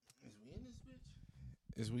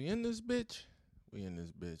Is we in this bitch? We in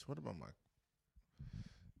this bitch. What about my...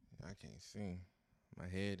 I can't see. My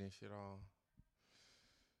head and shit all...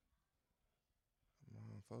 Am I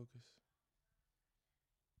on focus?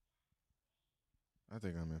 I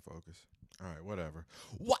think I'm in focus. All right, whatever.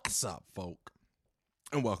 What's up, folk?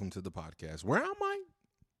 And welcome to the podcast where I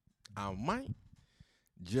might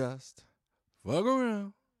just fuck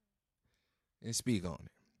around and speak on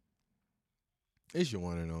it. It's your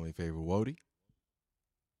one and only favorite Wody.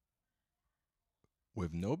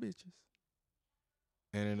 With no bitches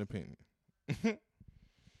and an opinion.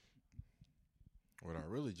 What I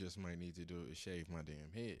really just might need to do is shave my damn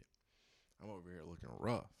head. I'm over here looking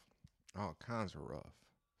rough. All kinds of rough.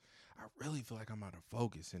 I really feel like I'm out of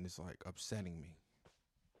focus and it's like upsetting me.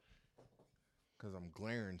 Because I'm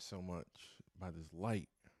glaring so much by this light.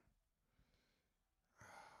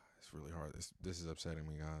 It's really hard. This is upsetting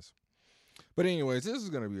me, guys. But anyways, this is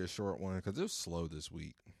going to be a short one because it was slow this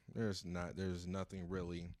week. There's nothing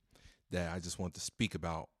really that I just want to speak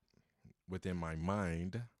about within my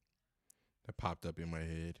mind that popped up in my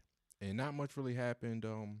head. And not much really happened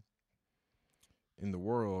in the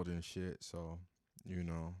world and shit. So,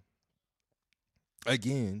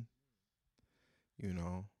 again,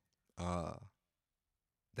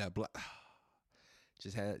 that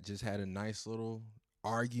just had a nice little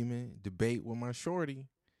argument, debate with my shorty,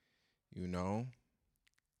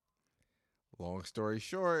 Long story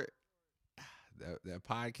short, that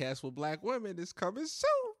podcast with black women is coming soon.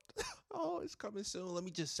 Oh, it's coming soon. Let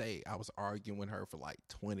me just say, I was arguing with her for like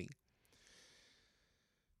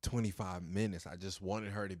 25 minutes. I just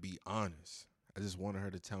wanted her to be honest. I just wanted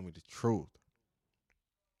her to tell me the truth.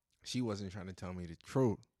 She wasn't trying to tell me the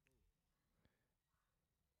truth.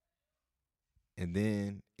 And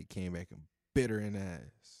then it came back and bit her in the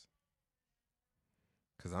ass.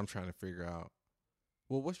 Because I'm trying to figure out,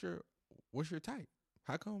 well, what's your type?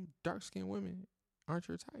 How come dark-skinned women aren't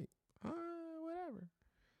your type? Whatever.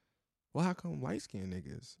 Well, how come light-skinned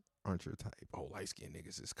niggas aren't your type? Oh, light-skinned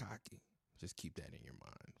niggas is cocky. Just keep that in your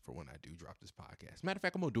mind for when I do drop this podcast. Matter of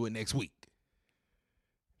fact, I'm going to do it next week.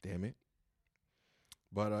 Damn it.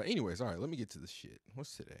 But anyways, all right, let me get to the shit.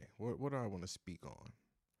 What's today? What do I want to speak on?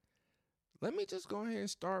 Let me just go ahead and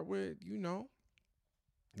start with,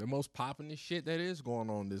 the most popping shit that is going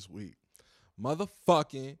on this week.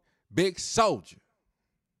 Motherfucking Big Soulja.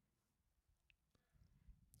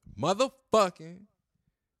 Motherfucking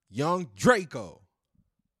Young Draco.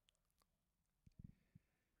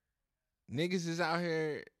 Niggas is out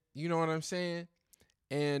here, you know what I'm saying?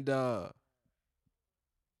 And the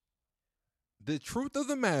truth of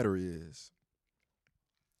the matter is,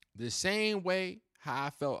 the same way how I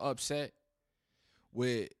felt upset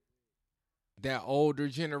with that older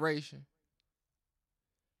generation,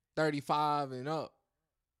 35 and up,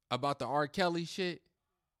 about the R. Kelly shit,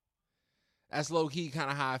 that's low-key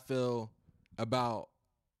kind of how I feel about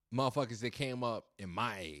motherfuckers that came up in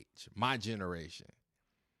my age, my generation.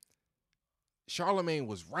 Charlamagne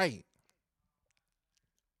was right.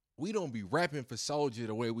 We don't be rapping for Soulja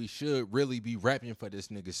the way we should really be rapping for this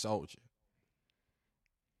nigga Soulja.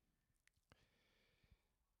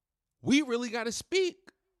 We really got to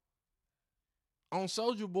speak on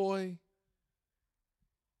Soulja Boy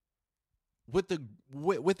with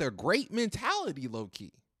a great mentality,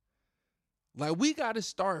 low-key. Like, we got to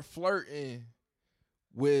start flirting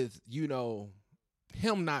with,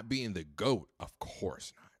 him not being the GOAT. Of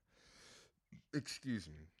course not. Excuse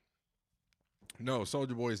me. No,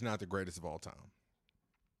 Soulja Boy is not the greatest of all time.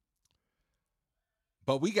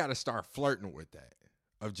 But we got to start flirting with that.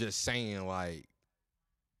 Of just saying, like,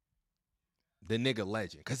 the nigga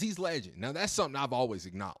legend. Because he's legend. Now, that's something I've always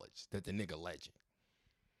acknowledged. That the nigga legend.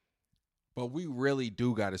 But we really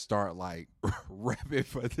do got to start, like, repping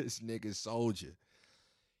for this nigga Soulja.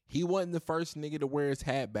 He wasn't the first nigga to wear his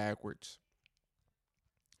hat backwards.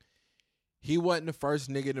 He wasn't the first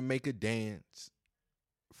nigga to make a dance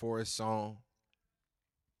for a song.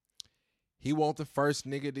 He wasn't the first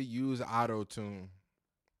nigga to use auto-tune.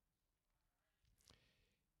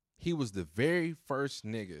 He was the very first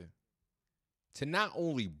nigga to not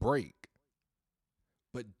only break,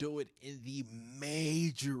 but do it in the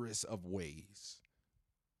majorest of ways.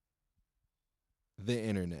 The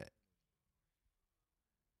internet.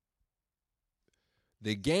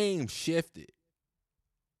 The game shifted.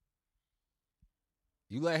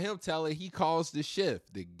 You let him tell it, he caused the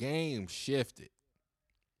shift. The game shifted.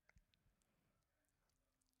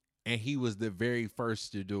 And he was the very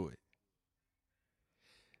first to do it.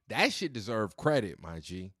 That shit deserved credit, my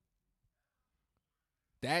G.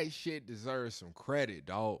 That shit deserves some credit,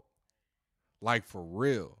 dog. Like, for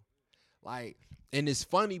real. Like, and it's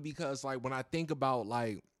funny because like when I think about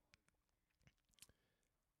like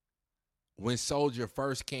when Soulja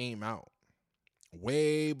first came out,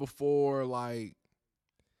 way before like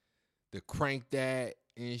the Crank That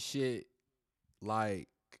and shit, like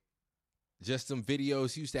just some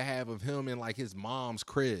videos he used to have of him in like his mom's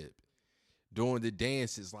crib doing the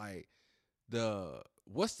dances. Like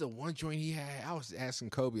what's the one joint he had? I was asking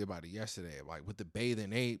Kobe about it yesterday, like with the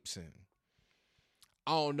bathing apes, and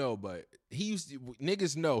I don't know, but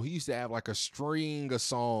niggas know he used to have like a string of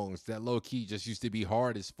songs that low key just used to be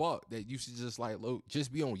hard as fuck. That used to just like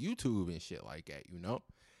just be on YouTube and shit like that, you know?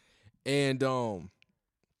 And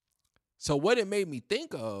so what it made me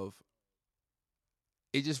think of,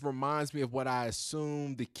 it just reminds me of what I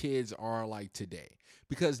assume the kids are like today.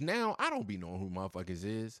 Because now I don't be knowing who motherfuckers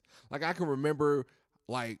is. Like I can remember,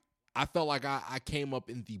 like I felt like I came up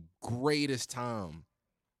in the greatest time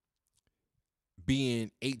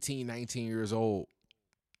being 18, 19 years old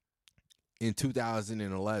in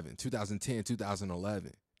 2011, 2010,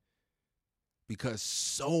 2011. Because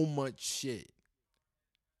so much shit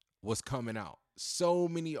was coming out. So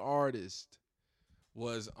many artists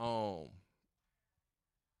was hold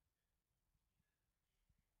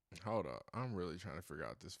up. I'm really trying to figure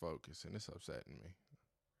out this focus and it's upsetting me.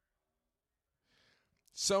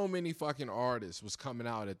 So many fucking artists was coming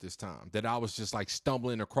out at this time that I was just like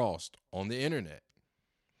stumbling across on the internet.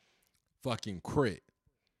 Fucking Crit,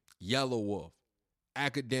 Yellow Wolf,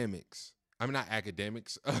 Academics. I mean, not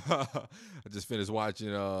Academics. I just finished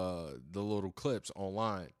watching the little clips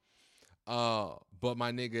online. But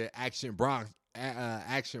my nigga Action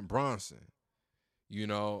Bronson, you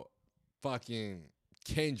know, fucking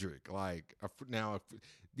Kendrick. Like now,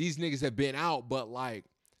 these niggas have been out, but like,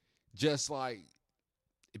 just like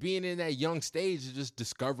being in that young stage of just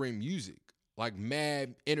discovering music, like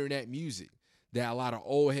mad internet music that a lot of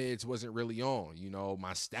old heads wasn't really on. You know,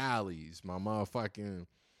 my Stylies, my motherfucking,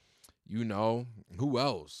 you know, who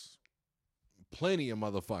else? Plenty of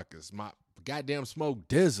motherfuckers. My goddamn Smoke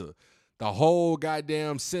DZA, the whole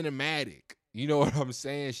goddamn Cinematic. You know what I'm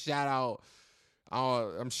saying? Shout out.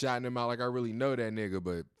 I'm shouting him out like I really know that nigga,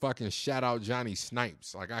 but fucking shout out Johnny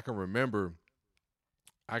Snipes. Like I can remember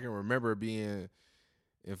being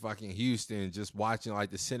in fucking Houston just watching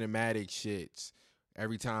like the Cinematic shits.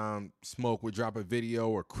 Every time Smoke would drop a video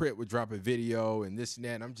or Crit would drop a video and this and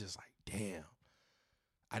that, and I'm just like, damn.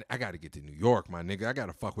 I got to get to New York, my nigga. I got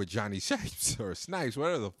to fuck with Johnny Snipes or Snipes,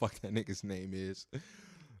 whatever the fuck that nigga's name is.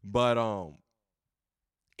 But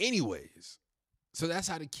anyways, so that's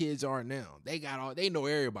how the kids are now. They know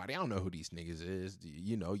everybody. I don't know who these niggas is.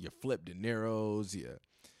 You know, your Flip De Niro's, your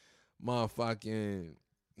motherfucking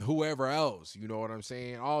whoever else. You know what I'm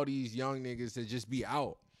saying? All these young niggas that just be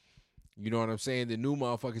out. You know what I'm saying? The new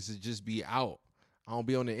motherfuckers that just be out. I don't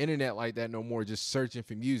be on the internet like that no more, just searching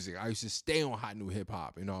for music. I used to stay on Hot New Hip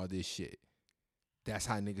Hop and all this shit. That's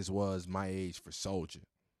how niggas was my age for Soulja.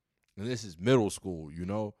 And this is middle school, you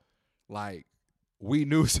know? Like, we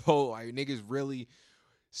knew like niggas really,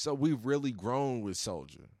 so we've really grown with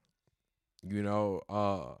Soulja. You know,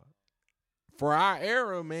 for our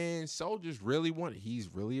era, man, Soulja's really he's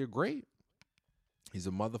really a great. He's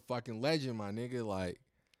a motherfucking legend, my nigga. Like,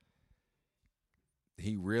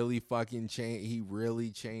 he really fucking changed. He really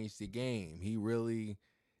changed the game.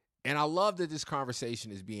 And I love that this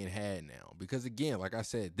conversation is being had now because, again, like I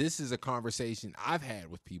said, this is a conversation I've had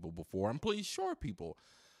with people before. I'm pretty sure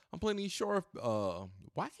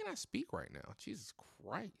why can't I speak right now? Jesus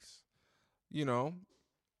Christ. You know,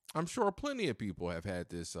 I'm sure plenty of people have had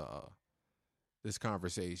this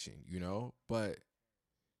conversation, you know, but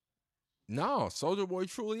no, Soulja Boy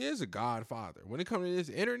truly is a godfather. When it comes to this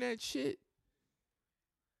internet shit,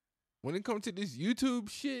 when it comes to this YouTube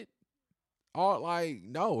shit,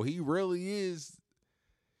 no, he really is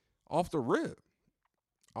off the rip,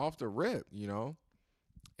 you know,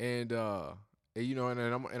 and you know,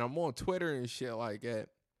 and I'm on Twitter and shit like that.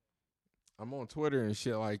 And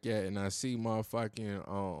I see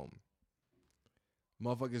motherfucking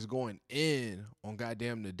motherfuckers going in on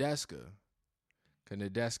goddamn Nadeska. Cause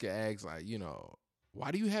Nadeska asks like, you know, why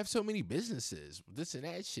do you have so many businesses? This and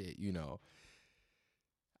that shit, you know.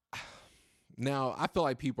 Now, I feel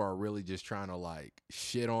like people are really just trying to like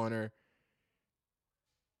shit on her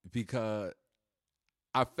because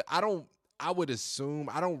I would assume,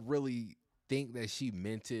 I don't really think that she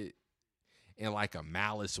meant it in like a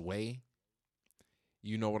malice way.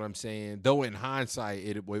 You know what I'm saying? Though in hindsight,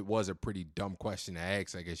 it was a pretty dumb question to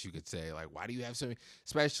ask, I guess you could say. Like, why do you have so many?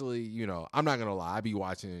 Especially, you know, I'm not going to lie. I be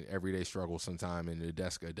watching Everyday Struggle sometime, and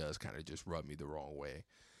Nadeska does kind of just rub me the wrong way.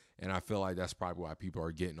 And I feel like that's probably why people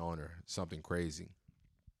are getting on her. Something crazy.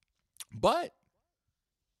 But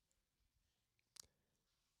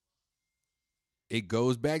it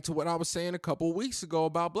goes back to what I was saying a couple of weeks ago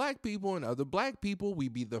about black people and other black people. We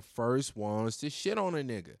be the first ones to shit on a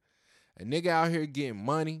nigga. A nigga out here getting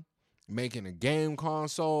money, making a game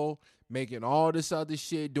console, making all this other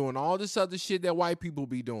shit, doing all this other shit that white people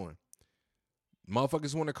be doing.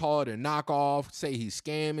 Motherfuckers want to call it a knockoff, say he's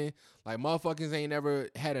scamming. Like, motherfuckers ain't never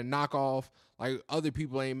had a knockoff. Like, other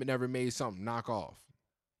people ain't never made something knockoff.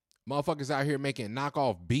 Motherfuckers out here making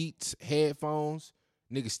knockoff Beats, headphones.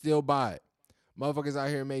 Niggas still buy it. Motherfuckers out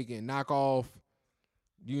here making knockoff,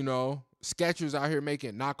 Skechers out here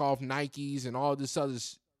making knockoff Nikes and all this other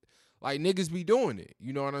like, niggas be doing it.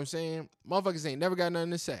 You know what I'm saying? Motherfuckers ain't never got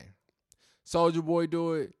nothing to say. Soulja Boy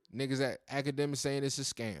do it. Niggas at academics saying it's a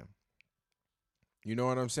scam. You know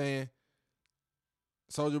what I'm saying?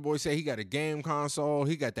 Soulja Boy say he got a game console.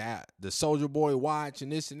 He got the Soulja Boy watch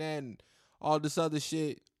and this and that and all this other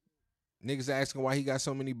shit. Niggas asking why he got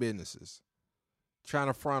so many businesses. Trying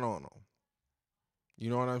to front on him. You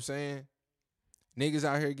know what I'm saying? Niggas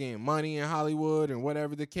out here getting money in Hollywood and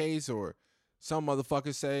whatever the case, or some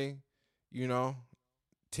motherfuckers say, $10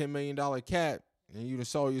 million cap, and you done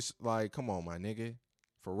sold your, like, come on, my nigga.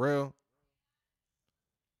 For real?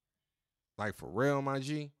 Like, for real, my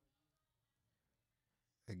G?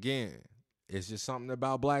 Again, it's just something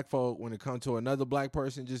about black folk when it comes to another black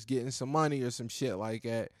person just getting some money or some shit like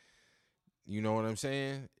that. You know what I'm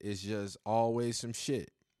saying? It's just always some shit.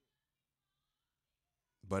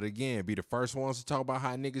 But again, be the first ones to talk about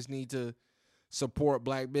how niggas need to support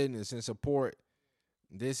black business and support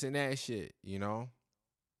this and that shit,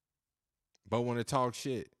 But when to talk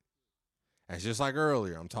shit, that's just like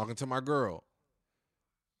earlier. I'm talking to my girl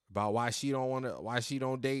about why she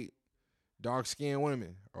don't date dark-skinned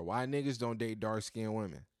women, or why niggas don't date dark-skinned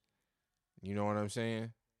women. You know what I'm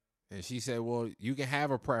saying? And she said, well, you can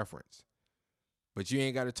have a preference, but you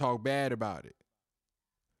ain't got to talk bad about it.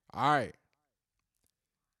 All right.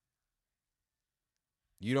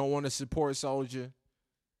 You don't want to support Soulja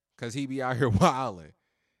because he be out here wilding.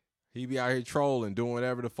 He be out here trolling, doing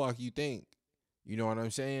whatever the fuck you think. You know what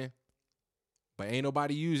I'm saying? But ain't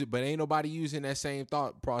nobody using that same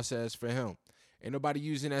thought process for him. Ain't nobody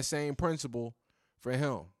using that same principle for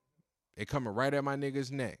him. They coming right at my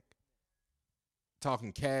nigga's neck.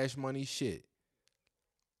 Talking cash money shit.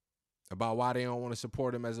 About why they don't want to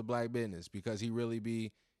support him as a black business. Because he really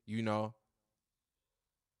be,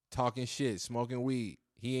 talking shit, smoking weed.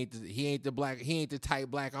 He ain't the type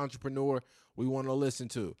black entrepreneur we want to listen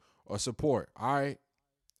to or support. All right?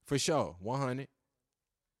 For sure. 100.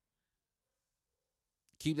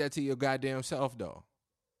 Keep that to your goddamn self, though.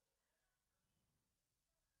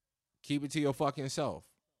 Keep it to your fucking self.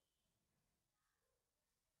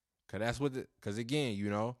 Cause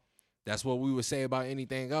again, that's what we would say about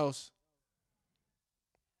anything else.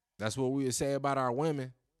 That's what we would say about our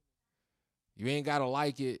women. You ain't gotta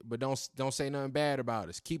like it, but don't say nothing bad about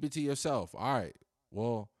us. Keep it to yourself. All right.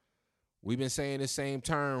 Well, we've been saying the same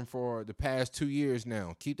term for the past 2 years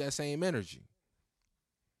now. Keep that same energy.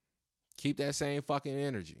 Keep that same fucking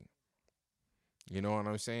energy. You know what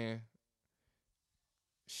I'm saying?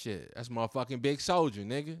 Shit, that's motherfucking Big Soulja,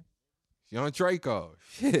 nigga. Young Draco.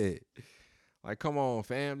 Shit. Like, come on,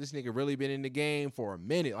 fam. This nigga really been in the game for a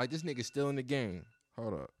minute. Like, this nigga still in the game.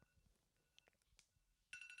 Hold up.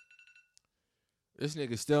 This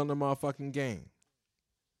nigga still in the motherfucking game.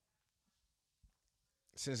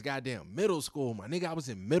 Since goddamn middle school, my nigga. I was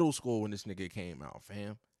in middle school when this nigga came out,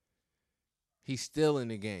 fam. He's still in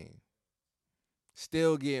the game.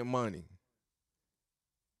 Still getting money.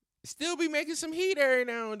 Still be making some heat every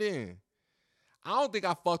now and then. I don't think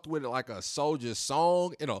I fucked with it like a Soulja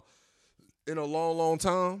song in a long, long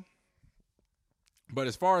time. But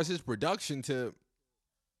as far as his production tip,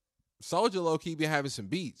 Soulja low-key been having some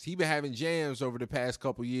beats. He been having jams over the past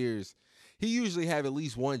couple years. He usually have at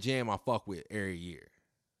least one jam I fuck with every year.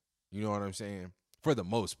 You know what I'm saying? For the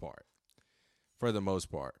most part.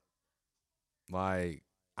 Like,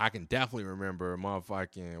 I can definitely remember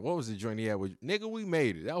motherfucking, what was the joint he had with, nigga, we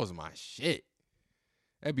made it. That was my shit.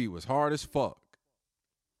 That beat was hard as fuck.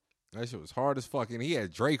 That shit was hard as fuck. And he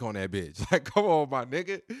had Drake on that bitch. Like, come on, my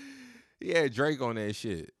nigga. He had Drake on that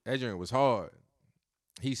shit. That joint was hard.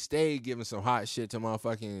 He stayed giving some hot shit to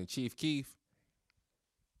motherfucking Chief Keef.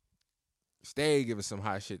 Stayed giving some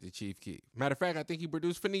hot shit to Chief Keef. Matter of fact, I think he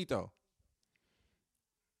produced Finito.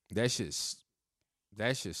 That shit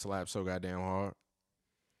slaps so goddamn hard.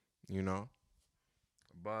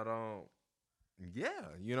 But yeah,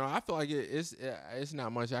 I feel like it's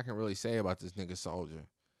not much I can really say about this nigga Soulja.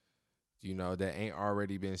 That ain't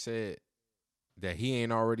already been said. that he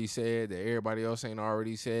ain't already said, that everybody else ain't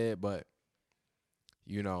already said. But,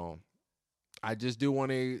 you know, I just do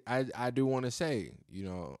want to, I do want to say, you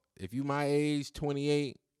know, if you my age,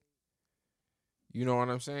 28, you know what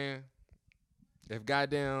I'm saying? If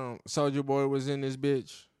goddamn Soulja Boy was in this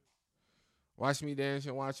bitch, watch me dance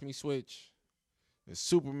and watch me switch. And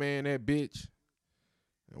Superman, that bitch.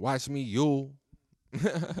 And watch me Yule.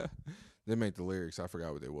 They make the lyrics. I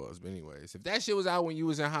forgot what they was. But anyways, if that shit was out when you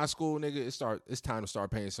was in high school, nigga, it's time to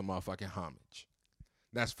start paying some motherfucking homage.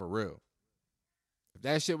 That's for real. If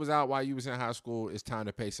that shit was out while you was in high school, it's time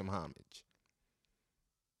to pay some homage.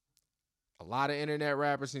 A lot of internet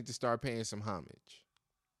rappers need to start paying some homage.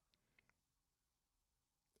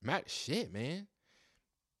 Shit, man.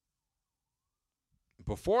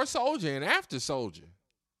 Before Soulja and after Soulja,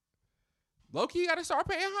 low-key got to start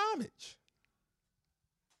paying homage.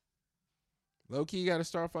 Low-key got to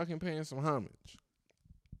start fucking paying some homage.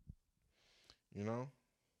 You know?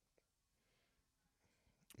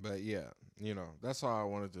 But yeah, you know, that's all I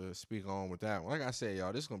wanted to speak on with that one. Like I said,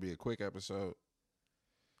 y'all, this is going to be a quick episode.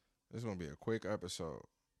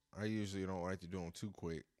 I usually don't like to do them too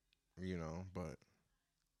quick, you know, but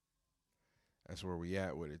that's where we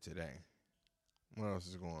at with it today. What else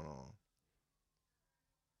is going on?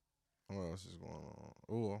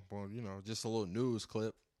 Oh, well, you know, just a little news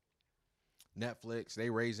clip. Netflix, they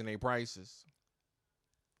raising their prices.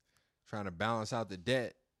 Trying to balance out the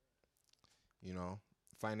debt. You know,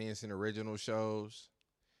 financing original shows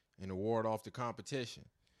and ward off the competition.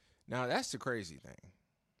 Now, that's the crazy thing.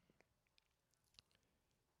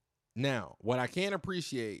 Now, what I can't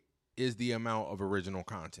appreciate is the amount of original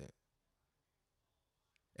content.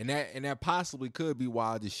 And that possibly could be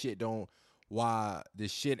why the shit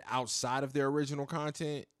outside of their original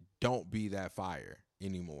content don't be that fire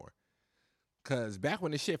anymore. Cause back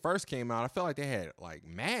when the shit first came out, I felt like they had like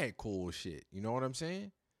mad cool shit. You know what I'm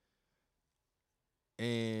saying?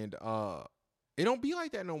 And it don't be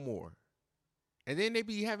like that no more. And then they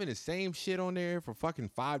be having the same shit on there for fucking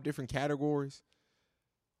 5 different categories.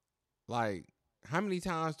 Like, how many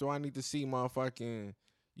times do I need to see motherfucking,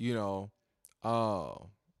 you know,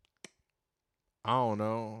 I don't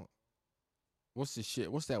know. What's the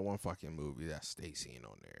shit? What's that one fucking movie that Stacey in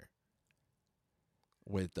on there?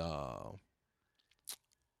 With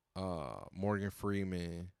Morgan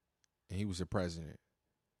Freeman, and he was the president.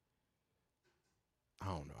 I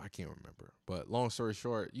don't know. I can't remember. But long story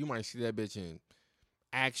short, you might see that bitch in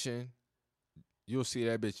action. You'll see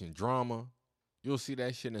that bitch in drama. You'll see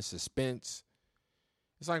that shit in suspense.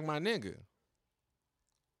 It's like, my nigga,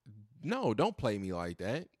 no, don't play me like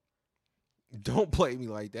that. Don't play me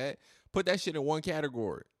like that. Put that shit in one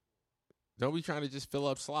category. Don't be trying to just fill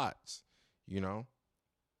up slots, you know?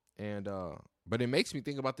 And but it makes me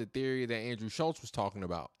think about the theory that Andrew Schultz was talking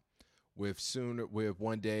about with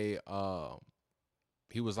one day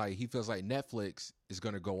he was like, he feels like Netflix is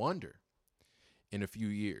going to go under in a few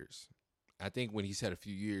years. I think when he said a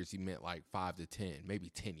few years, he meant like 5 to 10, maybe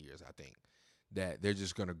 10 years, I think, that they're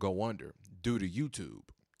just going to go under due to YouTube.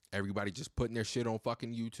 Everybody just putting their shit on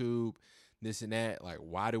fucking YouTube, this and that. Like,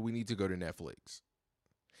 why do we need to go to Netflix?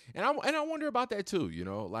 And I wonder about that too, you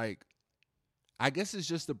know? Like, I guess it's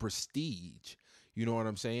just the prestige, you know what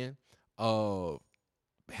I'm saying, of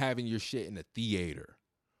having your shit in a theater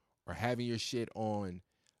or having your shit on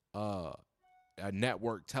a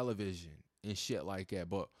network television and shit like that.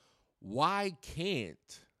 But why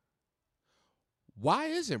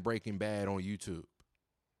isn't Breaking Bad on YouTube?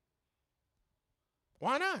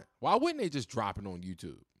 Why not? Why wouldn't they just drop it on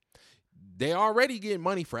YouTube? They already getting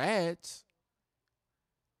money for ads.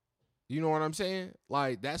 You know what I'm saying?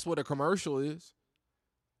 Like, that's what a commercial is.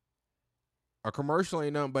 A commercial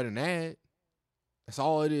ain't nothing but an ad. That's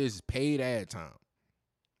all it is paid ad time.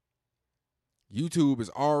 YouTube is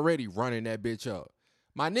already running that bitch up.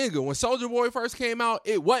 My nigga, when Soulja Boy first came out,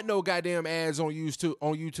 it wasn't no goddamn ads on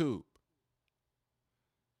YouTube.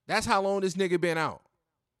 That's how long this nigga been out.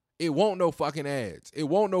 It won't no fucking ads. It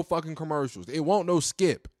won't no fucking commercials. It won't no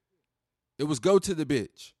skip. It was go to the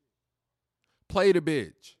bitch. Play the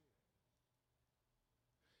bitch.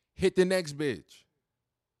 Hit the next bitch.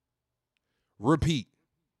 Repeat.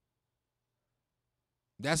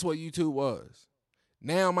 That's what YouTube was.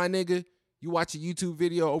 Now, my nigga, you watch a YouTube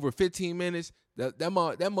video over 15 minutes, that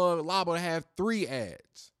mug liable to have 3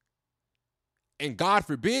 ads. And God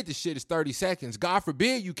forbid the shit is 30 seconds. God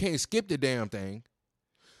forbid you can't skip the damn thing.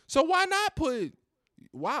 So why not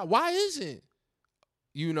why isn't,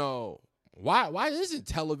 you know, why isn't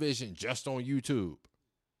television just on YouTube?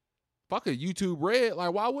 Fuck a YouTube Red.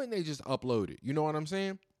 Like, why wouldn't they just upload it? You know what I'm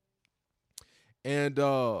saying? And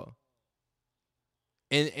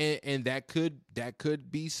And that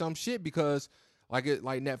could be some shit because like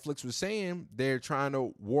Netflix was saying, they're trying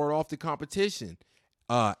to ward off the competition.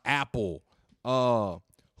 Apple,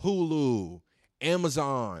 Hulu,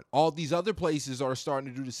 Amazon, all these other places are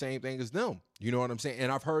starting to do the same thing as them. You know what I'm saying?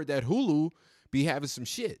 And I've heard that Hulu be having some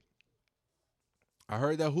shit. Now,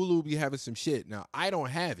 I don't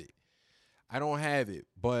have it.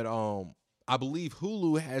 But I believe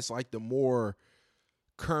Hulu has like the more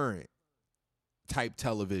current type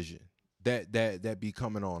television that be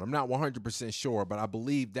coming on. I'm not 100% sure, but I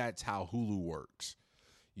believe that's how Hulu works.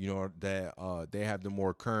 You know, that they have the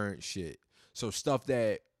more current shit. So stuff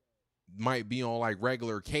that might be on like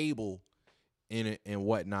regular cable and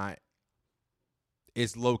whatnot,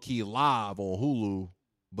 it's low key live on Hulu,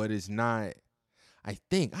 but it's not. I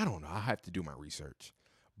don't know. I have to do my research,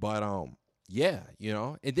 but yeah, you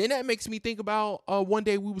know. And then that makes me think about one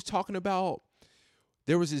day we was talking about.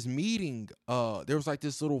 There was this meeting. There was like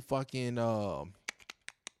this little fucking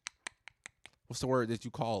what's the word that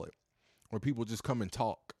you call it, where people just come and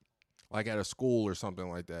talk, like at a school or something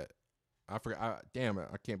like that. I forgot. Damn it!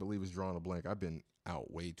 I can't believe it's drawing a blank. I've been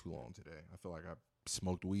out way too long today. I feel like I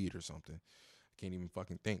smoked weed or something. I can't even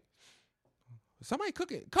fucking think. Somebody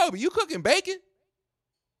cooking. Kobe, you cooking bacon?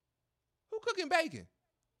 Who cooking bacon?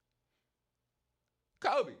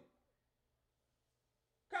 Kobe.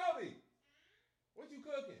 What you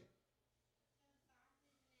cooking?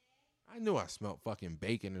 I knew I smelled fucking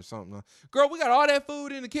bacon or something. Girl, we got all that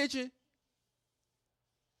food in the kitchen.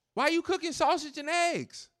 Why you cooking sausage and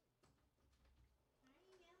eggs?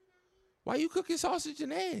 Why you cooking sausage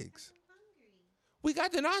and eggs? I'm hungry. We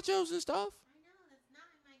got the nachos and stuff. I know, that's not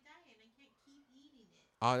in my diet. I can't keep eating it.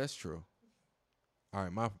 Oh, that's true. All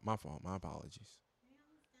right, my fault. My apologies.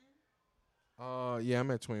 Are you almost done? Yeah,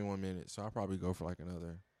 I'm at 21 minutes, so I'll probably go for like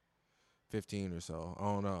another 15 or so. I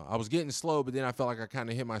don't know. I was getting slow, but then I felt like I kind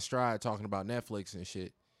of hit my stride talking about Netflix and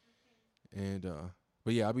shit. Okay. And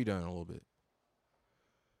but yeah, I'll be done in a little bit.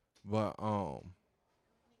 But I'm gonna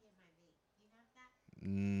get my vape. Do you have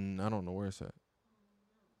that? I don't know where it's at. Are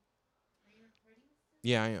you recording still?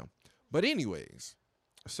 Yeah, I am. But anyways,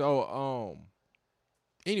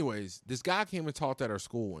 this guy came and talked at our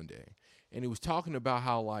school one day, and he was talking about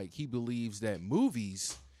how like he believes that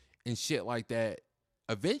movies and shit like that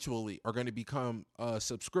eventually are going to become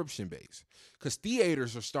subscription based, because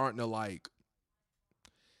theaters are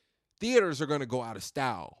going to go out of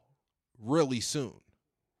style really soon.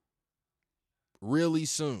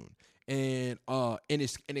 And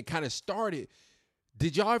it kind of started.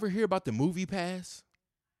 Did y'all ever hear about the Movie Pass?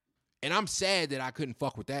 And I'm sad that I couldn't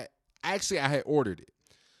fuck with that. Actually, I had ordered it.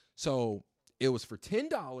 So it was for $10.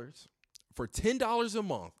 For $10 a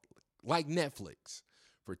month, like Netflix.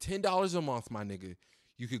 For $10 a month, my nigga,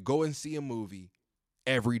 you could go and see a movie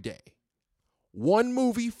every day. One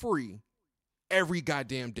movie free every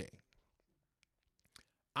goddamn day.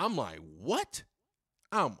 I'm like, what?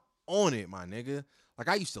 I'm on it, my nigga. Like,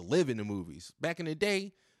 I used to live in the movies. Back in the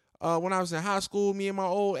day, when I was in high school, me and my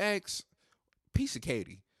old ex, piece of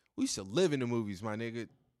Katie, we used to live in the movies, my nigga.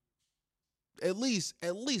 At least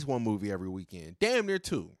one movie every weekend. Damn near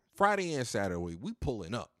two. Friday and Saturday, we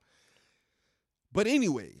pulling up. But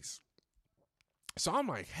anyways, so I'm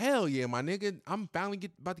like, hell yeah, my nigga. I'm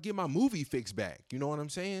finally about to get my movie fix back. You know what I'm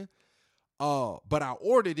saying? But I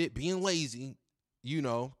ordered it, being lazy. You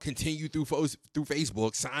know, continue through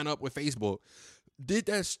Facebook, sign up with Facebook. Did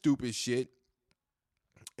that stupid shit.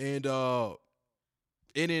 And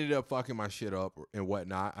it ended up fucking my shit up and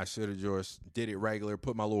whatnot. I should have just did it regular,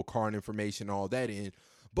 put my little card information, all that in.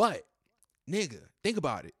 But, nigga, think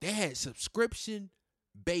about it. They had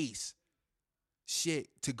subscription-based shit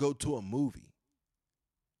to go to a movie.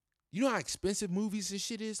 You know how expensive movies and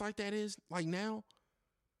shit is like that is, like now?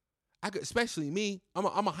 Especially me, I'm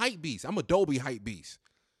a hype beast. I'm a Dolby hype beast.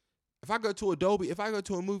 If I go to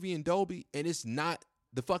a movie in Dolby and it's not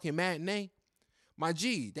the fucking matinee, my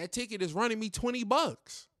G, that ticket is running me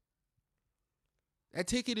 $20. That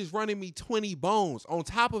ticket is running me 20 bones on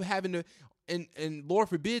top of having to, and Lord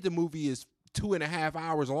forbid the movie is 2.5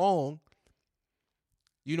 hours long.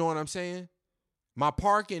 You know what I'm saying? My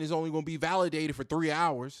parking is only going to be validated for 3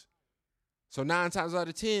 hours. So 9 times out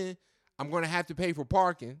of 10, I'm going to have to pay for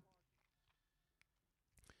parking.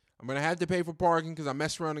 I'm going to have to pay for parking because I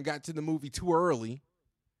messed around and got to the movie too early.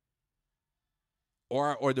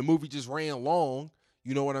 Or the movie just ran long.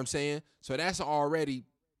 You know what I'm saying? So that's already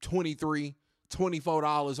 $23,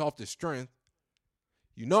 $24 off the strength.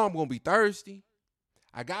 You know I'm going to be thirsty.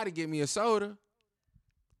 I got to get me a soda.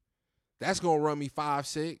 That's going to run me $5,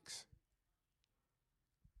 $6.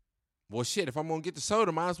 Well, shit, if I'm going to get the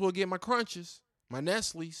soda, might as well get my Crunches, my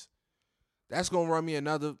Nestle's. That's going to run me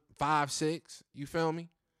another 5, 6. You feel me?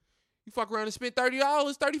 You fuck around and spend $30,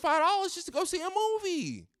 $35 just to go see a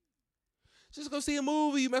movie. Just go see a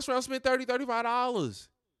movie. You mess around and spend $30, $35.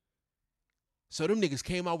 So them niggas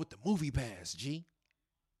came out with the movie pass, G.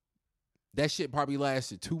 That shit probably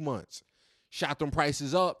lasted 2 months. Shot them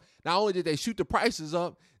prices up. Not only did they shoot the prices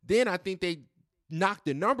up, then I think they knocked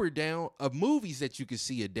the number down of movies that you could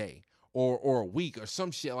see a day or a week or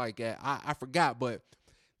some shit like that. I forgot, but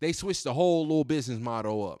they switched the whole little business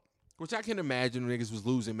model up, which I can imagine niggas was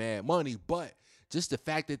losing mad money. But just the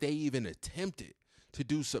fact that they even attempted to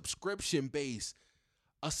do a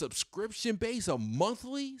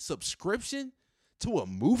monthly subscription to a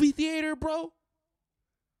movie theater, bro.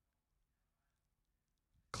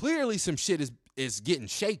 Clearly some shit is getting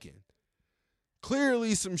shaken.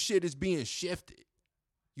 Clearly some shit is being shifted.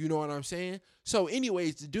 You know what I'm saying? So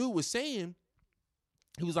anyways, the dude was saying,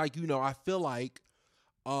 he was like, I feel like,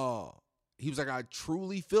 he was like, I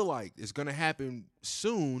truly feel like it's going to happen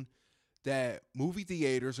soon that movie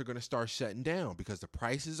theaters are going to start shutting down because the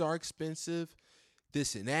prices are expensive,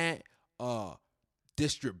 this and that.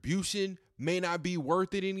 Distribution may not be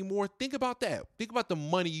worth it anymore. Think about that. Think about the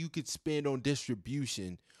money you could spend on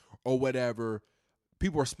distribution or whatever.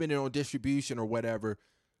 People are spending on distribution or whatever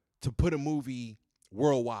to put a movie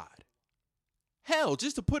worldwide. Hell,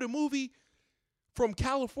 just to put a movie from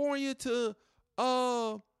California to,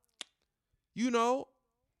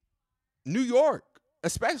 New York,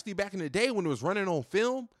 especially back in the day when it was running on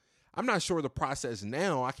film. I'm not sure the process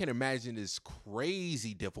now. I can't imagine it's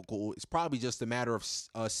crazy difficult. It's probably just a matter of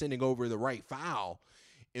sending over the right file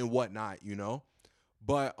and whatnot,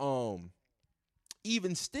 But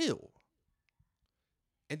even still.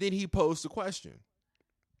 And then he posed the question,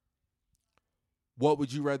 what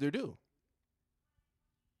would you rather do?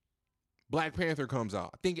 Black Panther comes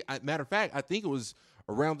out. Matter of fact, I think it was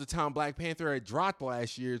around the time Black Panther had dropped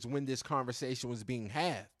last year is when this conversation was being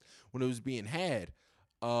had. When it was being had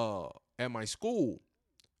at my school.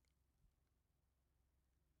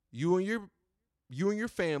 You and your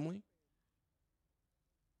family,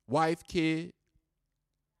 wife, kid.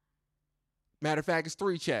 Matter of fact, it's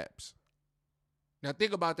 3 chaps. Now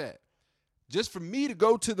think about that. Just for me to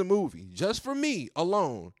go to the movie, just for me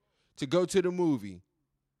alone to go to the movie,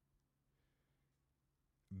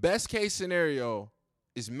 best case scenario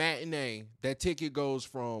is matinee. That ticket goes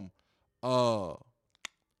from the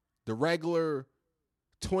regular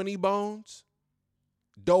 20 bones,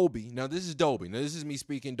 Dolby. Now this is Dolby. Now this is me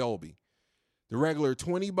speaking Dolby. The regular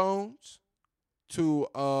 20 bones to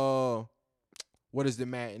what is the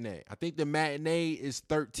matinee? I think the matinee is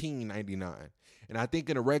 $13.99. And I think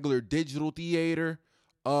in a regular digital theater,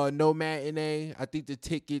 no matinee, I think the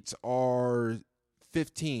tickets are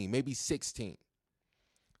 $15, maybe $16.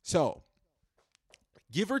 So,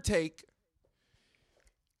 give or take,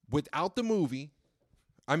 without the movie,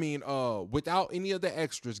 without any of the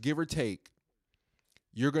extras, give or take,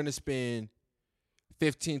 you're going to spend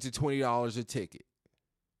 $15 to $20 a ticket.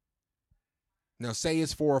 Now, say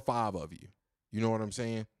it's 4 or 5 of you. You know what I'm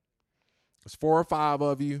saying? It's 4 or 5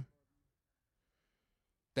 of you.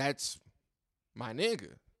 That's my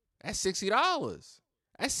nigga. That's $60.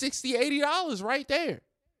 That's $60, $80 right there.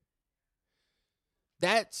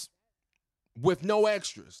 That's with no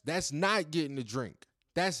extras. That's not getting the drink.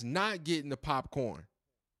 That's not getting the popcorn.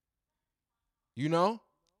 You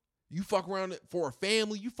fuck around for a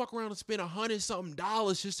family. You fuck around and spend $100-something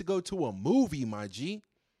just to go to a movie, my G.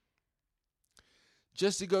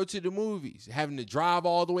 Just to go to the movies. Having to drive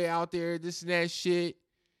all the way out there, this and that shit.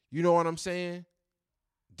 You know what I'm saying?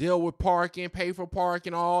 Deal with parking, pay for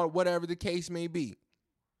parking, all whatever the case may be.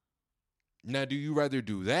 Now, do you rather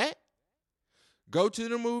do that? Go to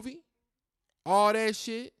the movie? All that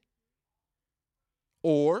shit?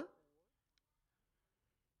 Or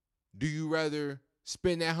do you rather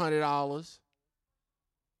spend that $100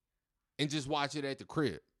 and just watch it at the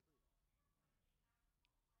crib?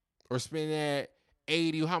 Or spend that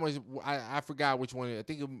 80, how much? I forgot which one. I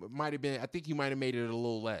think you might have made it a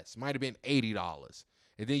little less. Might have been $80.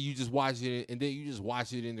 And then you just watch it, in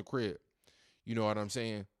the crib. You know what I'm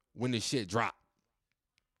saying? When the shit drop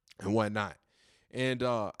and whatnot. And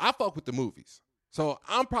I fuck with the movies. So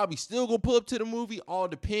I'm probably still gonna pull up to the movie, all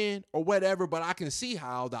depend or whatever, but I can see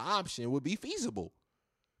how the option would be feasible.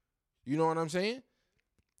 You know what I'm saying?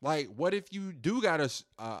 Like, what if you do got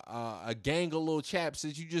a gang of little chaps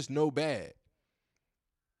that you just know bad?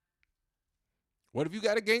 What if you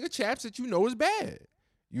got a gang of chaps that you know is bad?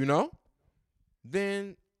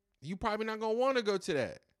 Then you probably not going to want to go to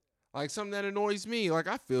that. Like, something that annoys me, like,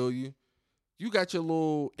 I feel you. You got your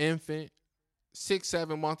little infant, 6,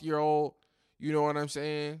 7 month year old, you know what I'm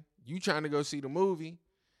saying? You trying to go see the movie,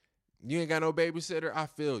 you ain't got no babysitter, I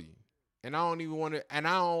feel you. And I don't even want to, and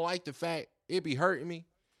I don't like the fact it be hurting me.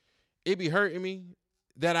 It be hurting me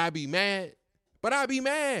that I be mad, but I be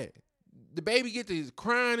mad. The baby get to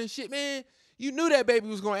crying and shit, man. You knew that baby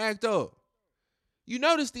was going to act up. You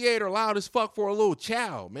know this theater loud as fuck for a little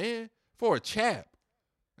child, man. For a chap,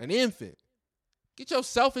 an infant. Get your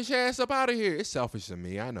selfish ass up out of here. It's selfish to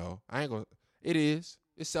me, I know. I ain't gonna, it is.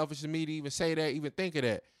 It's selfish to me to even say that, even think of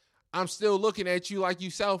that. I'm still looking at you like you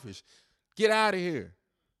selfish. Get out of here.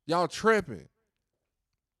 Y'all tripping.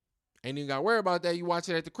 Ain't even gotta worry about that. You watch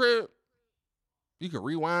it at the crib. You can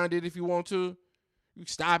rewind it if you want to. You can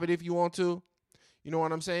stop it if you want to. You know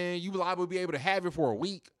what I'm saying? You liable to be able to have it for a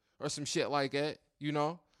week or some shit like that, you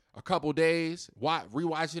know? A couple days,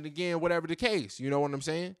 rewatch it again, whatever the case. You know what I'm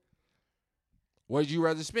saying? What would you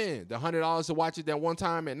rather spend? The $100 to watch it that one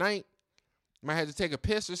time at night? You might have to take a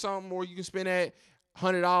piss or something, or you can spend that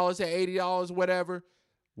 $100, that $80, whatever.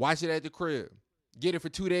 Watch it at the crib. Get it for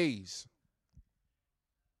 2 days.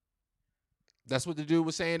 That's what the dude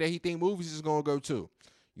was saying that he think movies is gonna go to,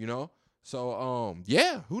 you know? So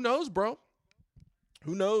yeah, who knows, bro?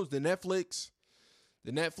 Who knows? The Netflix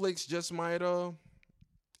just might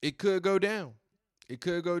it could go down. It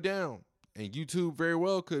could go down. And YouTube very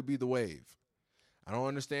well could be the wave. I don't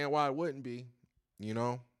understand why it wouldn't be, you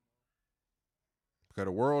know? Because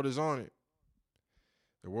the world is on it.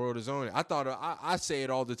 The world is on it. I say it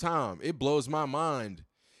all the time. It blows my mind.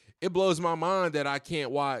 It blows my mind that I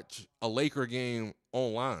can't watch a Laker game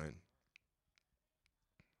online.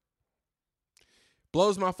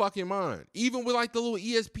 Blows my fucking mind. Even with like the little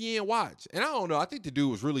ESPN watch. And I don't know. I think the dude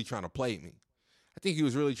was really trying to play me. I think he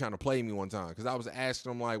was really trying to play me one time. Because I was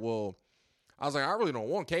asking him like, well, I was like, I really don't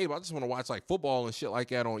want cable. I just want to watch like football and shit like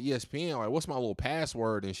that on ESPN. Like, what's my little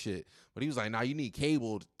password and shit? But he was like, nah, you need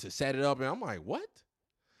cable to set it up. And I'm like, what?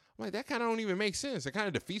 I'm like, that kind of don't even make sense. It kind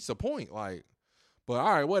of defeats the point. Like, but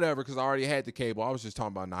all right, whatever. Because I already had the cable. I was just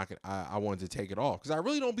talking about knocking. I wanted to take it off. Because I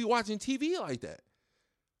really don't be watching TV like that.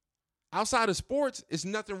 Outside of sports, it's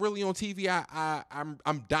nothing really on TV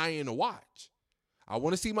I'm dying to watch. I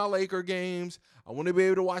want to see my Laker games. I want to be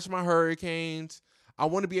able to watch my Hurricanes. I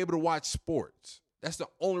want to be able to watch sports. That's the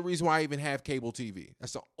only reason why I even have cable TV.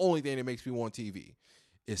 That's the only thing that makes me want TV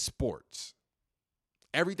is sports.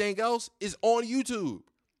 Everything else is on YouTube.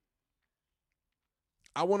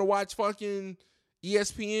 I want to watch fucking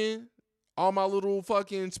ESPN, all my little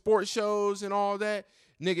fucking sports shows and all that.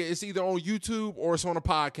 Nigga, it's either on YouTube or it's on a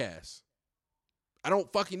podcast. I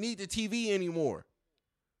don't fucking need the TV anymore.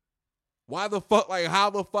 Why the fuck, like,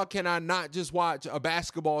 how the fuck can I not just watch a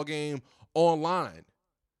basketball game online?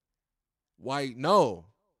 Like, no.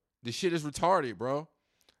 This shit is retarded, bro.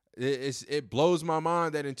 It blows my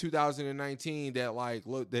mind that in 2019 that, like,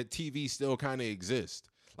 look, that TV still kind of exists.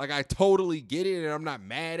 Like, I totally get it, and I'm not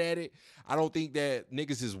mad at it. I don't think that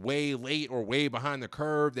niggas is way late or way behind the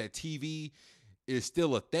curve, that TV is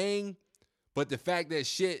still a thing. But the fact that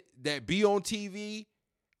shit that be on TV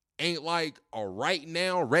ain't like a right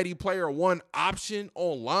now Ready Player One option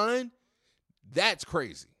online, that's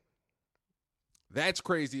crazy. That's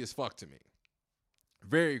crazy as fuck to me.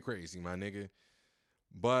 Very crazy, my nigga.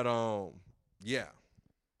 But yeah.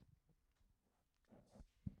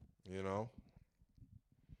 You know.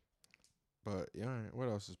 But yeah, what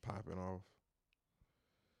else is popping off?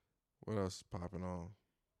 What else is popping off?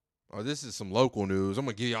 Oh, this is some local news. I'm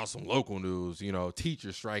going to give y'all some local news. You know,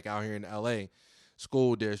 teacher strike out here in L.A.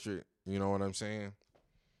 School district. You know what I'm saying?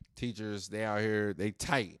 Teachers, they out here, they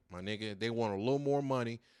tight, my nigga. They want a little more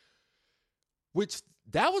money. Which,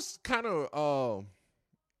 that was kind of,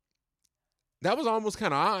 that was almost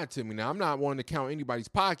kind of odd to me. Now, I'm not wanting to count anybody's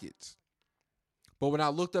pockets. But when I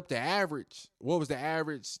looked up the average, what was the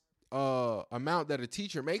average amount that a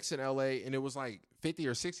teacher makes in L.A., and it was like $50,000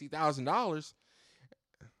 or $60,000.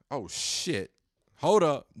 Oh, shit. Hold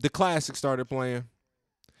up. The classic started playing.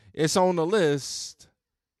 It's on the list.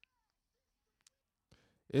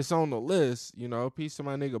 It's on the list, you know. Peace to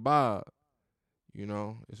my nigga Bob. You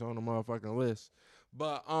know, it's on the motherfucking list.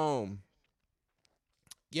 But,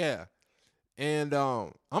 yeah. And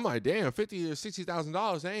I'm like, damn, $50,000 or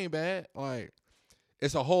 $60,000, that ain't bad. Like,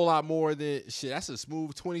 it's a whole lot more than, shit, that's a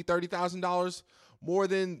smooth $20,000, $30,000 more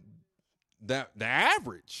than the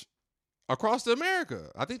average across America.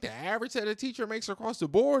 I think the average that a teacher makes across the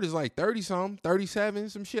board is like 30-something, 37,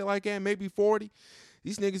 some shit like that, maybe 40.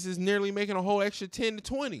 These niggas is nearly making a whole extra 10 to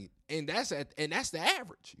 20. And that's the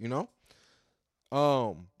average, you know?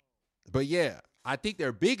 But yeah, I think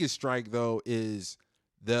their biggest strike though is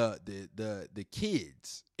the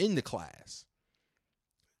kids in the class.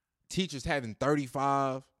 Teachers having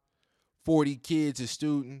 35, 40 kids a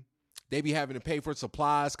student. They be having to pay for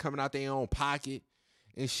supplies coming out their own pocket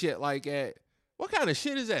and shit like that. What kind of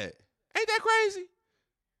shit is that? Ain't that crazy?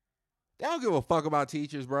 They don't give a fuck about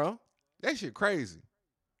teachers, bro. That shit crazy.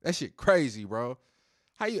 That shit crazy, bro.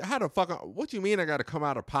 How the fuck, what you mean I got to come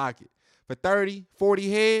out of pocket? For 30,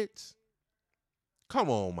 40 heads? Come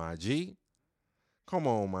on, my G. Come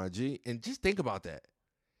on, my G. And just think about that.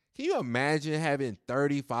 Can you imagine having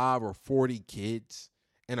 35 or 40 kids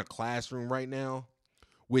in a classroom right now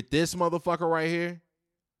with this motherfucker right here?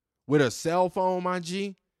 With a cell phone, my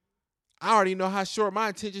G? I already know how short my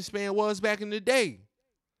attention span was back in the day.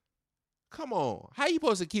 Come on. How you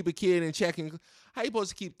supposed to keep a kid in check? How you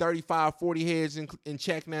supposed to keep 35, 40 heads in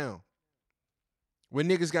check now? When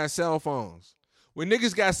niggas got cell phones. When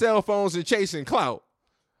niggas got cell phones and chasing clout.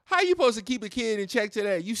 How you supposed to keep a kid in check to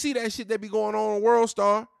that? You see that shit that be going on World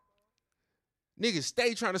Star? Niggas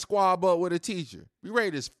stay trying to squab up with a teacher. Be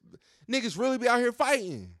ready to... Niggas really be out here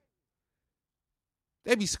fighting.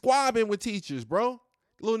 They be squabbing with teachers, bro.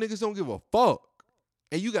 Little niggas don't give a fuck.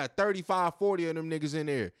 And you got 35, 40 of them niggas in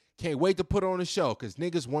there. Can't wait to put on a show because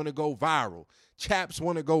niggas want to go viral. Chaps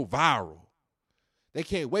want to go viral. They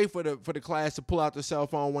can't wait for the class to pull out the cell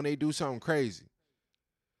phone when they do something crazy.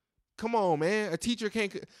 Come on, man. A teacher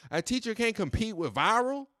can't compete with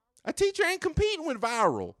viral. A teacher ain't competing with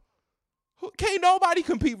viral. Can't nobody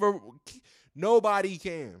compete for... Nobody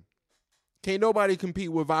can. Can't nobody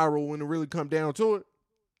compete with viral when it really come down to it.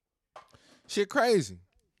 Shit crazy.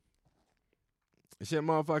 Shit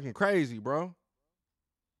motherfucking crazy, bro.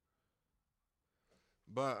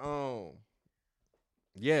 But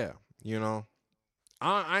yeah, you know,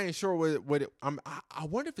 I ain't sure what it. I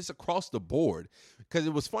wonder if it's across the board because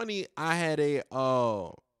it was funny. I had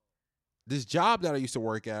this job that I used to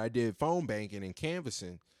work at. I did phone banking and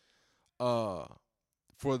canvassing, for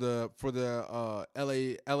the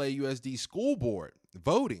LAUSD school board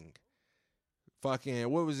voting. Fucking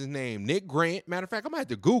what was his name? Nick Grant. Matter of fact, I'm gonna have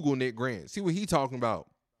to Google Nick Grant, see what he talking about.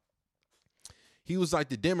 He was like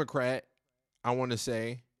the Democrat, I want to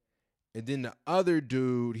say. And then the other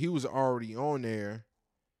dude, he was already on there.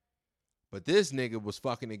 But this nigga was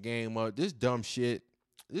fucking the game up. This dumb shit.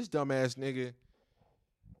 This dumbass nigga.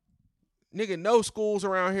 Nigga, no schools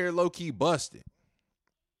around here low-key busted.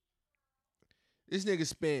 This nigga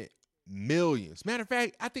spent millions. Matter of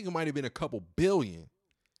fact, I think it might have been a couple billion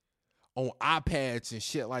on iPads and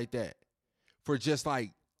shit like that for just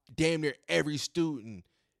like damn near every student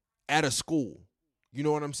at a school. You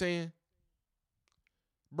know what I'm saying?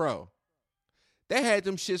 Bro, they had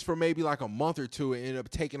them shits for maybe like a month or two and ended up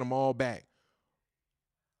taking them all back.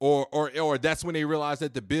 Or that's when they realized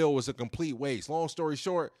that the bill was a complete waste. Long story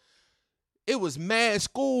short, it was mad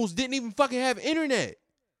schools didn't even fucking have internet.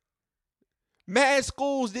 Mad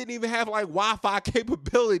schools didn't even have like Wi-Fi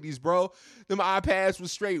capabilities, bro. Them iPads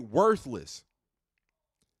was straight worthless.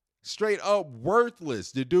 Straight up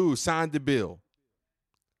worthless. The dude signed the bill.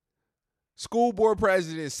 School board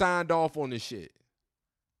president signed off on this shit.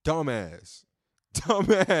 Dumbass.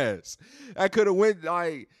 Dumbass. I could have went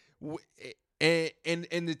like, and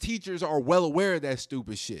the teachers are well aware of that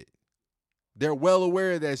stupid shit. They're well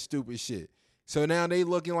aware of that stupid shit. So now they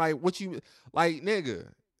looking like, what you, like, nigga,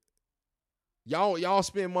 y'all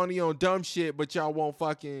spend money on dumb shit, but y'all won't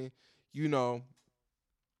fucking, you know,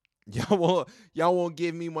 y'all won't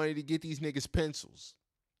give me money to get these niggas pencils.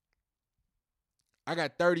 I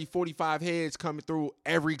got 30, 45 heads coming through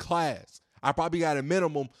every class. I probably got a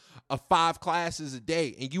minimum of 5 classes a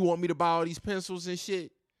day. And you want me to buy all these pencils and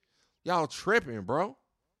shit? Y'all tripping, bro.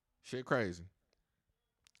 Shit crazy.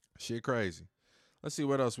 Shit crazy. Let's see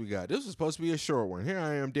what else we got. This was supposed to be a short one. Here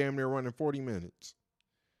I am damn near running 40 minutes.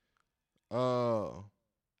 And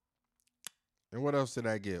what else did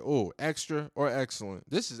I get? Oh, extra or excellent.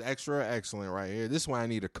 This is extra or excellent right here. This is why I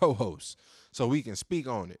need a co-host so we can speak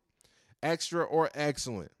on it. Extra or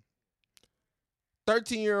excellent.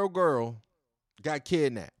 13-year-old girl got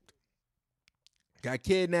kidnapped.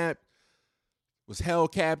 Was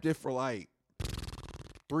held captive for like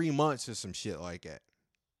 3 months or some shit like that.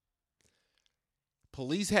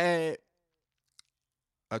 Police had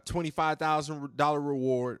a $25,000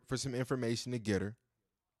 reward for some information to get her.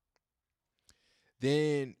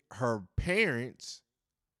 Then her parents,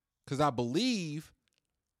 because I believe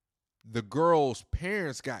the girl's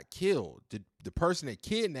parents got killed. The person that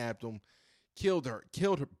kidnapped them killed her,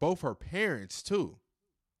 both her parents too.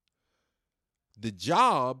 The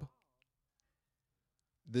job,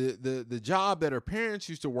 the job that her parents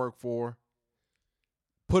used to work for,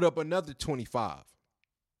 put up another 25.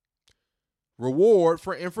 Reward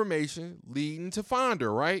for information leading to find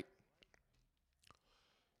her, right?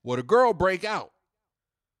 Well, the girl break out.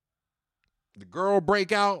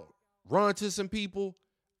 run to some people.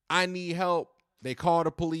 I need help. They call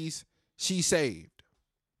the police. She saved.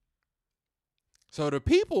 So the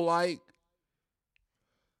people like,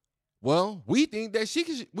 well, we think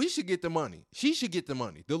that we should get the money. She should get the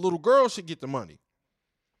money. The little girl should get the money.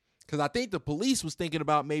 Because I think the police was thinking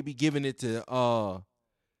about maybe giving it to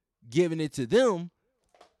them,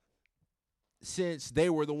 since they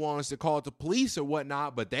were the ones that called the police or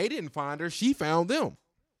whatnot, but they didn't find her. She found them.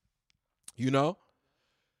 You know?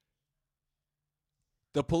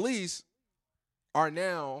 The police are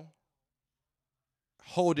now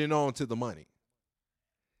holding on to the money.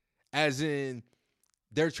 As in,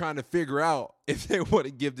 they're trying to figure out if they want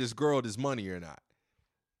to give this girl this money or not.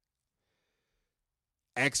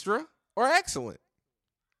 Extra or excellent?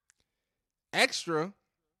 Extra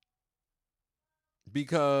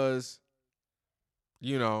because,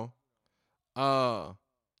 you know, I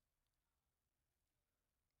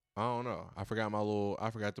don't know. I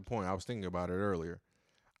forgot the point. I was thinking about it earlier.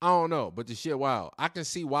 I don't know, but the shit wild. I can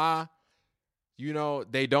see why, you know,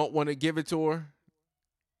 they don't want to give it to her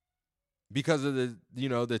because of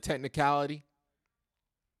the technicality.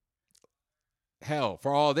 Hell,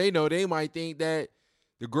 for all they know, they might think that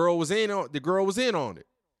the girl was in on it,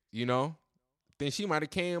 you know? Then she might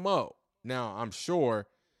have came up. Now, I'm sure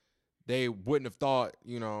they wouldn't have thought,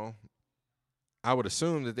 you know, I would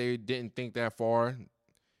assume that they didn't think that far.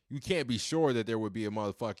 You can't be sure that there would be a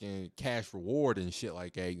motherfucking cash reward and shit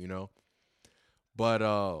like that, you know? But,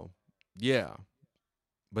 yeah.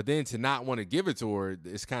 But then to not want to give it to her,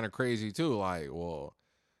 it's kind of crazy too. Like, well,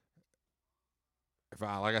 if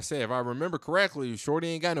I remember correctly, Shorty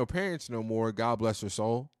ain't got no parents no more. God bless her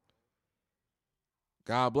soul.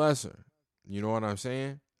 God bless her. You know what I'm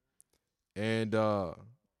saying? And,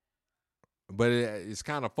 but it's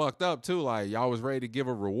kind of fucked up too. Like, y'all was ready to give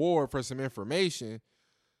a reward for some information,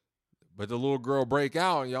 but the little girl break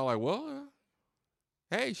out and y'all like, well,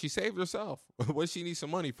 hey, she saved herself. What she need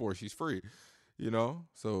some money for? She's free. You know?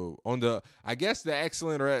 So I guess the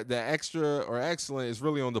excellent or the extra or excellent is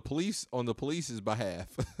really on the police's behalf.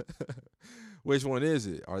 Which one is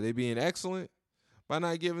it? Are they being excellent by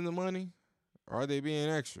not giving the money? Or are they being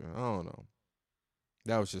extra? I don't know.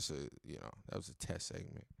 That was just that was a test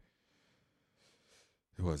segment.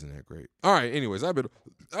 It wasn't that great. All right, anyways, I've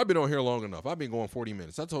been on here long enough. I've been going 40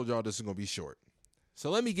 minutes. I told y'all this is going to be short. So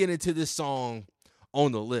let me get into this song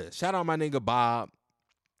on the list. Shout out my nigga Bob,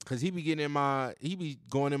 because he be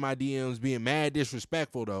going in my DMs being mad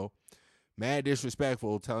disrespectful, though. Mad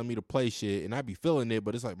disrespectful, telling me to play shit, and I be feeling it,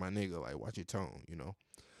 but it's like, my nigga, like, watch your tone, you know?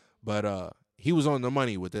 But he was on the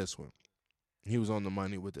money with this one.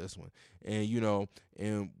 And, you know,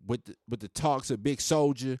 and with the talks of Big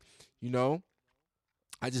Soldier, you know,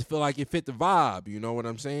 I just feel like it fit the vibe, you know what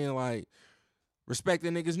I'm saying? Like, respect the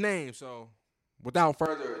nigga's name. So, without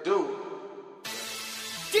further ado,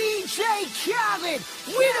 DJ Khaled,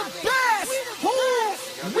 we the best.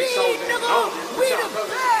 We nigga, we the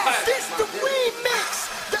best. This the remix,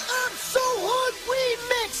 the I'm So Hood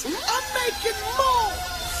remix. I'm making more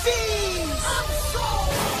fees. I'm so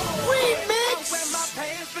remix.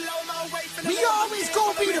 We always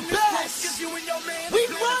gonna be the best. We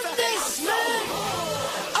run this, man.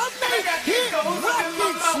 I make hit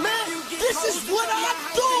records, man. This is what I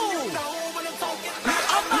do.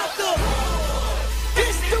 I'm out the.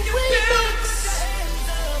 This the remix.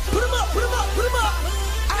 Put 'em up.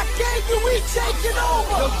 I gave you, we taking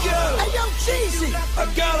over. Hey, yo, Cheesy. I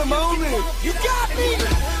got him on me. You got me.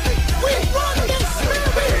 We run this, man.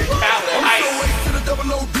 I'm so late to the double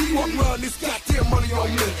OD. Walk around this goddamn money on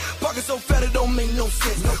me. Pocket so fat it don't make no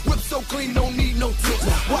sense. Whip so clean, don't need no tips.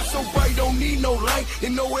 Watch so bright, don't need no light.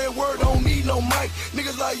 And nowhere word, don't need no mic.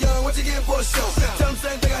 Niggas like, young, what you get for a show? Tell them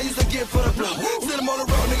same thing I used to get for the blow. Send them on the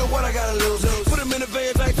road, nigga, what I gotta lose? Put them in the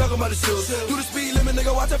vans, I ain't talking about the shoes. Do the speed limit,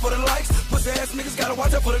 nigga, watch out for the likes. Pussy ass niggas gotta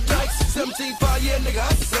watch out for the dikes. 17.5, yeah, nigga,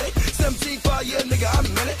 I said it. 17.5, yeah, nigga, I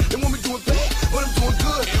meant it. And when we doing bad, but I'm doing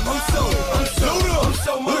good. I'm so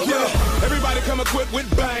Everybody come equipped with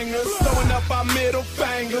bangers, throwing up our middle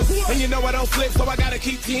fingers. And you know I don't slip, so I gotta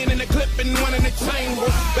keep 10 in the clip and 1 in the chamber.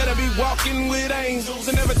 Better be walking with angels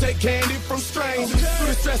and never take candy from strangers. Through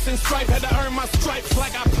the stress and stripe, had to earn my stripes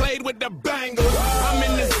like I played with the Bengals. I'm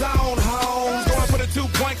in the zone, home, going for the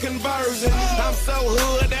 2-point conversion. I'm so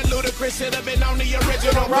hood that Ludacris should have been on the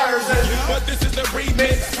original version. But this is the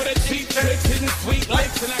remix for the cheap tricks, hitting sweet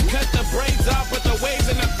licks. And I cut the braids off, but the waves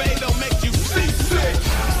in the fade don't make you seasick.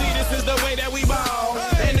 See, this is the way that we ball,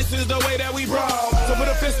 and this is the way that we brawl. So put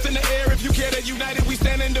a fist in the air if you care that united we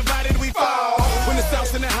stand and divided we fall. When the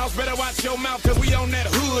South's in the house, better watch your mouth, cause we on that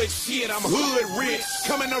hood shit. I'm hood rich,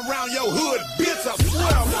 coming around your hood, bitch, I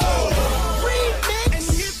swear I'm hood.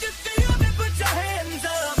 Remix.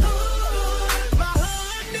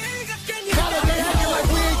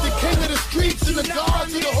 the guard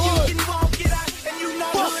to the hood.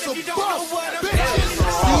 Bust a bust, bitches.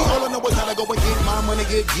 See, all I know is how to go and get my money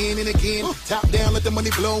again and again. Top down, let the money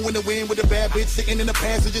blow in the wind with a bad bitch sitting in the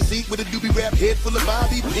passenger seat with a doobie rap head full of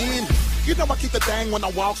Bobby pin. You know I keep the thing when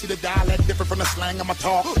I walk, see the dialect different from the slang of my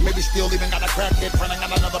talk. Maybe still even got a crackhead friend, I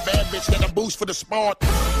got another bad bitch that a boost for the smart.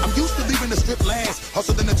 I'm used to leaving the strip last,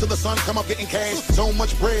 hustling until the sun come up getting cash. So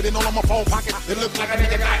much bread in all of my phone pocket, it looks like a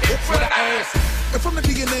nigga got hit for the ass. And from the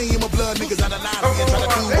DNA in my blood, niggas out of line, again trying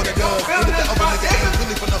to do what it does. And if the other nigga ain't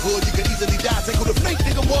really from the hood, you can easily die, take who the fake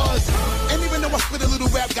nigga was. And even though I spit a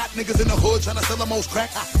little rap, got niggas in the hood trying to sell the most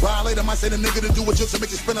crack. Violate them, I say the nigga to do what jokes and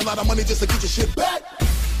make you spend a lot of money just to get your shit back.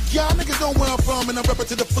 Y'all niggas know where I'm from, and I'm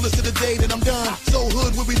reppin' to the fullest of the day that I'm done. So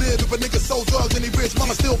hood where we live, if a nigga sold drugs and he rich,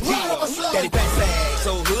 mama still proud of us. Daddy back flag,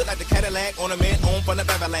 so hood like the Cadillac, ornament on from the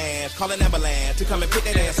Avalanche. Call an ambulance to come and pick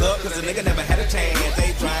that ass up, cause the nigga never had a chance.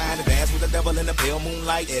 They tryin' to dance with the devil in the pale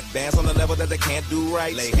moonlight. Advance on the level that they can't do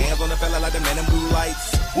right. Lay hands on the fella like the man in blue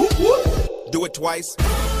lights. Whoop, whoop. Do it twice.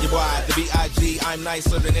 Your boy, the B.I.G. I'm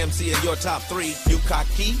nicer than MC in your top 3. You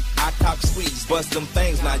cocky, I cock squeeze. Bust them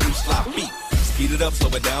things, now you sloppy. Speed it up, slow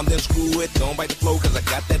it down, then screw it. Don't bite the flow, cause I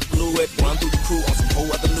got that fluid. Run through the crew on some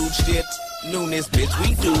whole other new shit. Newness, bitch,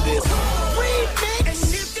 we do this. Remix. And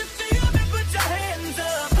if you feel it, put your hands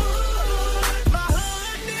up. My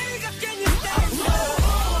hood nigga, can you stand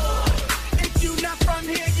up? If you not from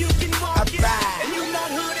here, you can walk it. And you not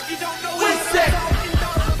hood if you don't know what I'm talking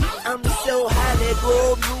about. I'm so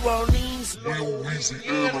Hollywood, New Orleans,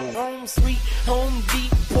 home sweet, home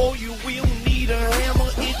deep, boy, you will need a hammer.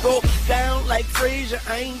 It go down like Frazier.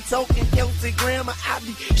 I ain't talking Celtic grammar. I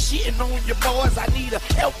be shitting on your boys. I need a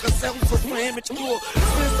Alka-Seltzer for immature.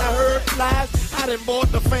 Since I heard flies, I done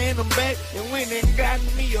bought the Phantom back and went and got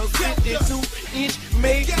me a 52-inch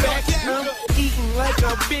Maybach. I'm eating like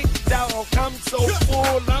a big dog. I'm so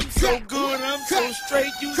full, I'm so good, I'm so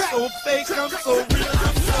straight. You so fake, I'm so real,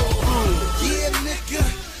 I'm so good. Yeah,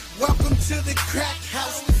 nigga. Welcome to the crack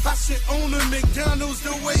house. I should own a McDonald's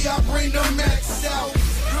the way I bring the max out.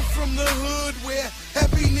 I'm from the hood where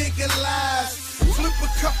every nigga lies. Flip a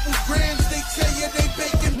couple grams, they tell you they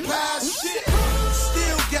baking pies. Shit.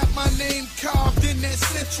 Still got my name carved in that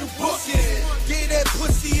central booking. Gave that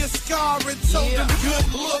pussy a scar and told him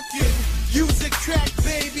good looking. Use a crack,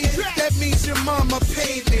 baby. That means your mama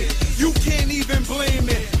paid me. You can't even blame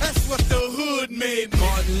it. That's what the hood made me.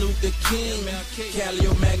 Martin Luther King,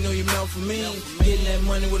 Calio Magnolia Melphamine. Getting that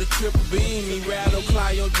money with a triple beam. Me Rattle,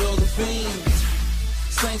 Clio, Josephine.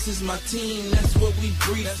 Saints is my team, that's what we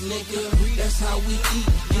breathe, nigga. That's how we eat.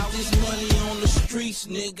 Get this money on the streets,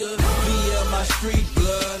 nigga. VL my street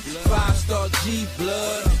blood, 5-star G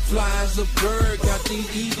blood. Fly as a bird, got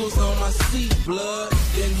these eagles on my seat, blood.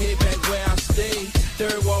 Then head back where I stay.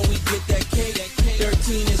 Third wall, we get that cake.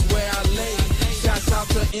 13 is where I lay. Shouts out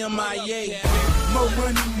to MIA. More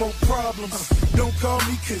money, more problems. Don't call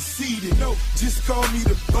me conceited. No, just call me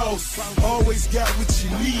the boss. Always got what you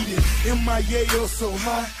needed. MIA so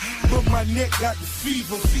high, but my neck got the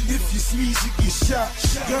fever. If you sneeze, you get shot.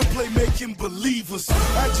 Gunplay making believers.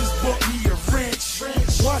 I just bought me a ranch.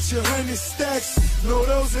 Watch 100 stacks. No,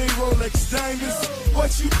 those ain't Rolex diamonds.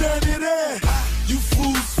 What you done to that? You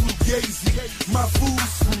fools from Gazy. My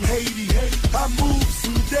fools from Haiti. I move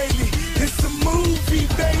some daily. It's a movie,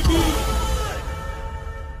 baby.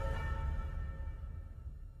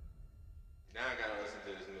 Now I gotta listen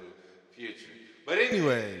to this new Future. But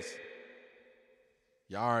anyways,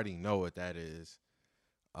 y'all already know what that is.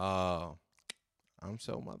 I'm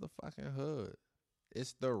so motherfucking hood.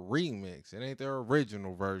 It's the remix. It ain't the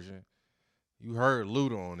original version. You heard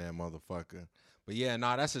Luda on that motherfucker. But yeah,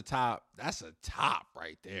 nah, that's a top. That's a top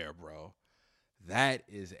right there, bro. That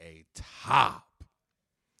is a top.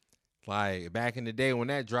 Like back in the day when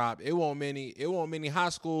that dropped, it wasn't many high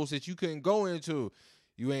schools that you couldn't go into.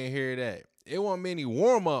 You ain't hear that. It wasn't many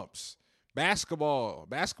warm-ups. Basketball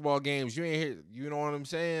games, you ain't hear, you know what I'm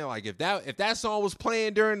saying? Like if that song was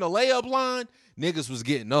playing during the layup line, niggas was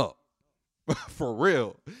getting up. For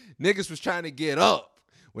real. Niggas was trying to get up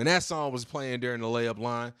when that song was playing during the layup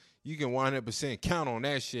line. You can 100% count on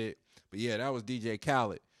that shit. But yeah, that was DJ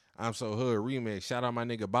Khaled. I'm So Hood remix. Shout out my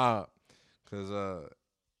nigga Bob. Cause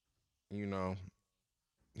you know,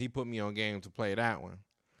 he put me on game to play that one.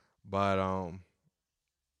 But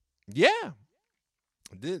yeah.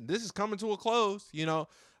 This is coming to a close, you know.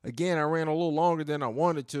 Again, I ran a little longer than I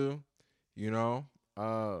wanted to, you know,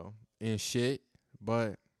 and shit.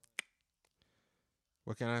 But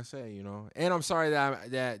what can I say, you know? And I'm sorry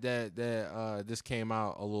that this came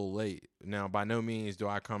out a little late. Now, by no means do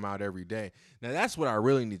I come out every day. Now, that's what I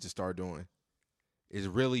really need to start doing, is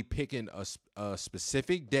really picking a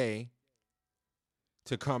specific day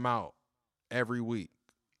to come out every week.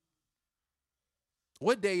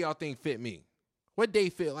 What day y'all think fit me? What day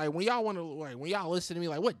fit? Like when y'all want to, like when y'all listen to me,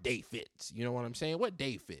 like what day fits? You know what I'm saying? What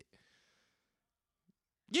day fit?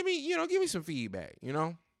 Give me some feedback, and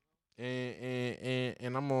I'm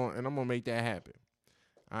gonna make that happen.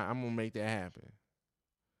 I'm gonna make that happen.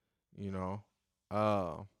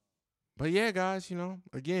 But yeah, guys,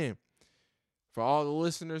 again, for all the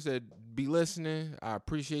listeners that be listening, I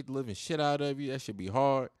appreciate the living shit out of you. That should be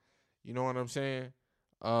hard. You know what I'm saying?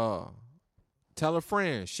 Tell a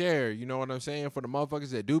friend, share. You know what I'm saying? For the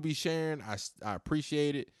motherfuckers that do be sharing, I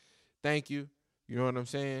appreciate it. Thank you. You know what I'm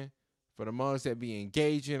saying? For the mugs that be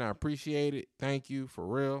engaging, I appreciate it. Thank you, for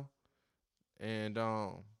real. And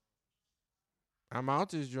I'm out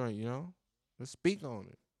this joint, Let's speak on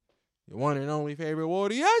it. Your one and only favorite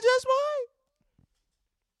Wardy, I just want